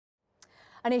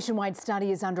A nationwide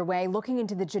study is underway looking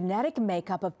into the genetic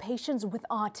makeup of patients with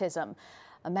autism,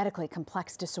 a medically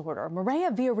complex disorder. Mireya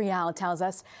Villarreal tells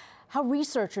us how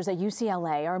researchers at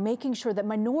UCLA are making sure that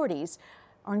minorities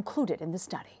are included in the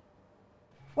study.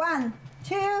 1,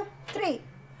 2, 3.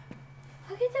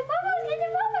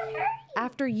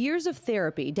 After years of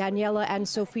therapy, Daniela and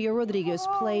Sofia Rodriguez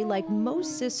play like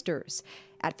most sisters.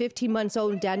 At 15 months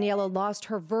old, Daniela lost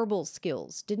her verbal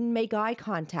skills, didn't make eye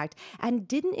contact, and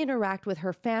didn't interact with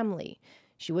her family.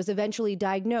 She was eventually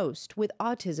diagnosed with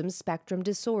autism spectrum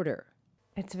disorder.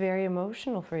 It's very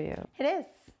emotional for you. It is.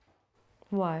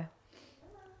 Why?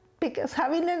 Because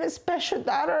having a special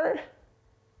daughter,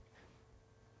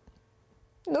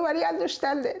 nobody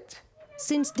understands it.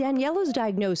 Since Daniela's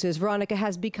diagnosis, Veronica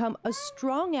has become a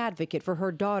strong advocate for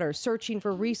her daughter, searching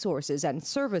for resources and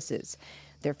services.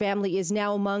 Their family is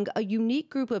now among a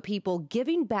unique group of people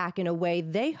giving back in a way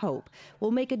they hope will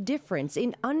make a difference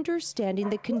in understanding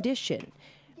the condition.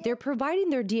 They're providing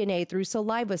their DNA through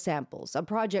saliva samples, a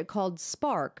project called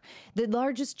SPARK, the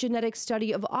largest genetic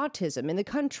study of autism in the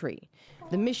country.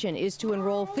 The mission is to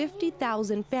enroll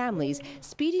 50,000 families,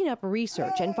 speeding up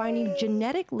research and finding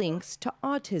genetic links to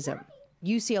autism.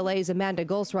 UCLA's Amanda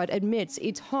Gulsrud admits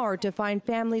it's hard to find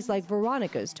families like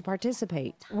Veronica's to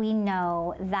participate. We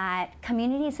know that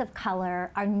communities of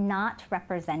color are not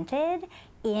represented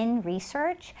in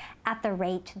research at the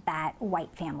rate that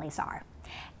white families are.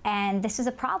 And this is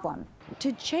a problem.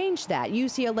 To change that,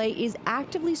 UCLA is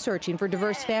actively searching for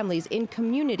diverse families in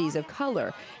communities of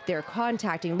color. They're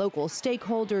contacting local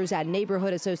stakeholders and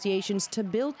neighborhood associations to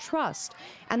build trust,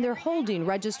 and they're holding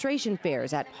registration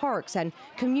fairs at parks and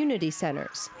community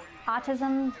centers.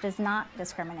 Autism does not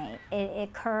discriminate. It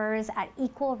occurs at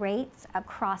equal rates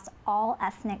across all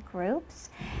ethnic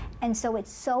groups, and so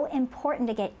it's so important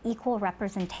to get equal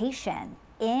representation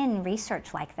in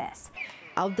research like this.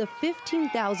 Of the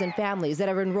 15,000 families that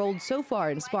have enrolled so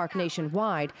far in SPARK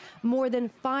nationwide, more than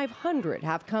 500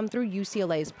 have come through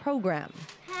UCLA's program.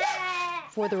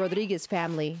 For the Rodriguez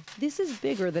family, this is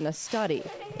bigger than a study.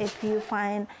 If you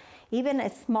find even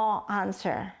a small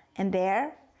answer in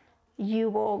there, you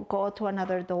will go to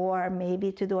another door,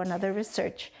 maybe to do another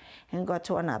research and go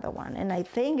to another one. And I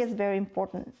think it's very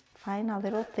important. Find a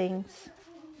little things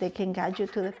that can guide you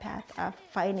to the path of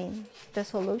finding the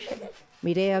solution.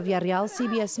 Mireya Villarreal,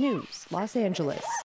 CBS News, Los Angeles.